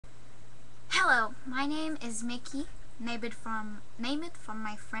Hello, my name is Mickey. Name it from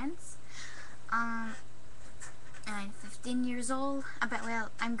my friends. I'm 15 years old.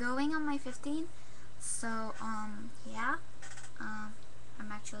 I'm going on my 15. So yeah.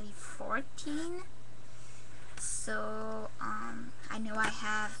 I'm actually 14. So I know I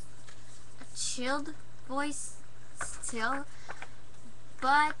have a chilled voice still,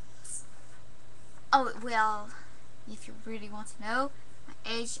 but oh well. If you really want to know my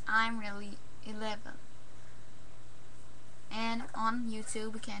age, I'm really 11. And on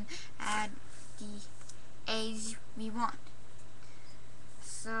YouTube we can add the age we want.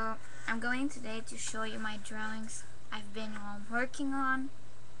 So I'm going today to show you my drawings I've been working on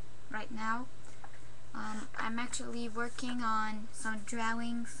right now. I'm actually working on some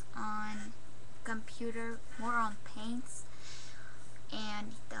drawings on computer, more on paints,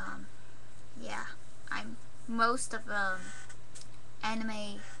 and yeah, I'm most of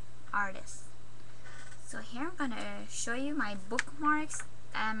anime artist. So here I'm gonna show you my bookmarks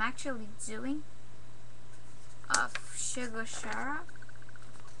I'm actually doing of Shigeshara.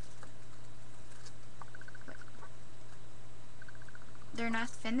 They're not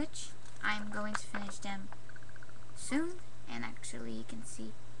finished. I'm going to finish them soon, and actually you can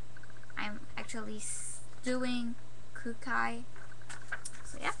see I'm actually doing Kukai.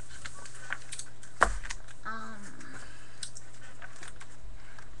 So yeah.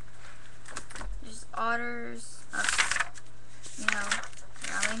 There's orders of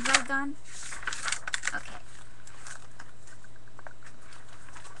drawings I've done. Okay.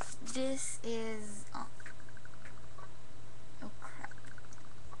 This is oh crap.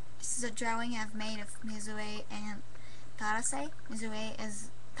 This is a drawing I've made of Mizue and Tarase. Mizue is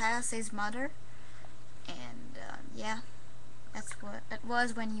Tarase's mother, and yeah, that's what it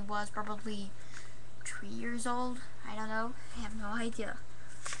was when he was probably 3 years old. I don't know. I have no idea.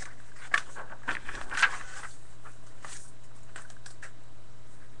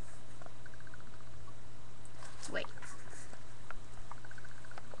 Wait.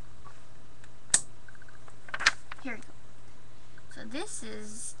 Here we go. So this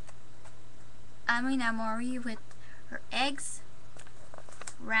is Amina Mori with her eggs,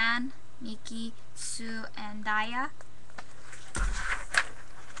 Ran, Miki, Sue, and Daya.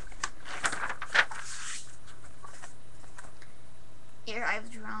 Here I've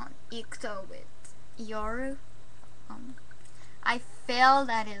drawn Ikuto with Yoru. I failed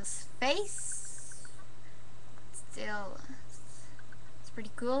at his face. Still, it's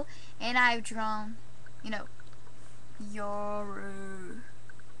pretty cool. And I've drawn, Yoru.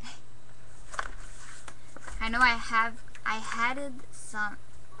 I know I added some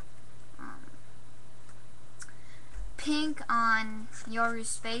pink on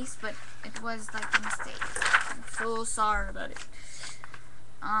Yoru's face, but it was like a mistake. I'm so sorry about it.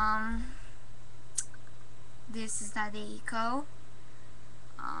 This is Nadehiko.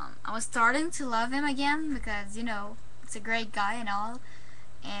 I was starting to love him again because it's a great guy and all,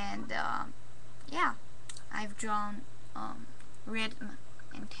 and yeah, I've drawn Rhythm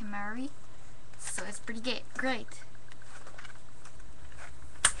and Temari, so it's pretty great.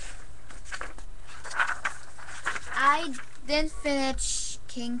 I didn't finish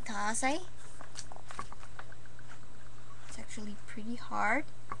King Tase. It's actually pretty hard.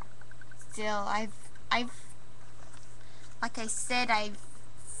 Still, I've like I said, I've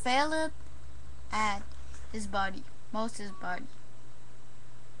failed at his body, most of his body.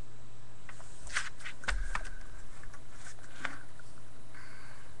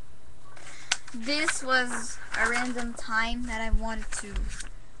 This was a random time that I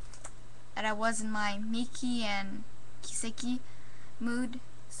was in my Miki and Kiseki mood,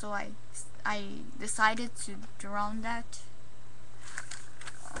 so I decided to draw that.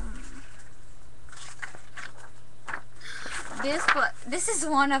 This is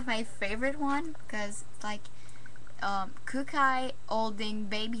one of my favorite one because it's like Kukai holding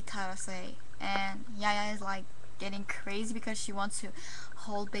baby Tarase, and Yaya is like getting crazy because she wants to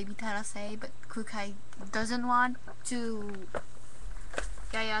hold baby Tarase, but Kukai doesn't want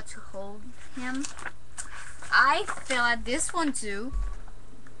Yaya to hold him. I feel at this one too.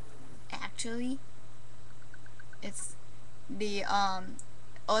 Actually, it's the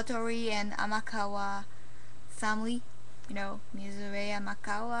Otori and Amakawa family. Mizue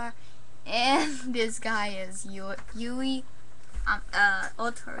Amakawa, and this guy is Yui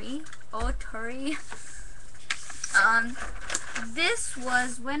Otori. This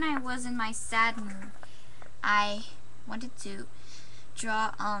was when I was in my sad mood. I wanted to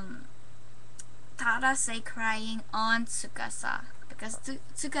draw Tarase crying on Tsukasa because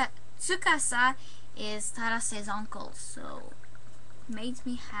Tsukasa is Tarase's uncle, so it made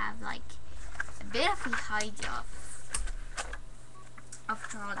me have like a bit of a idea of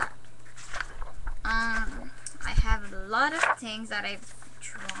draw that. I have a lot of things that I've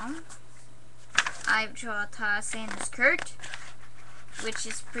drawn. I've drawn Tara in a skirt, which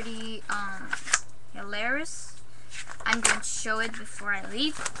is pretty hilarious. I'm going to show it before I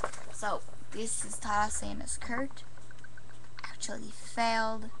leave. So this is Tara in a skirt. Actually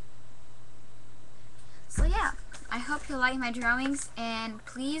failed. So yeah, I hope you like my drawings, and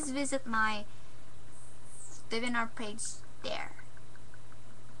please visit my webinar page there.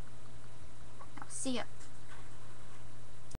 Now, see ya.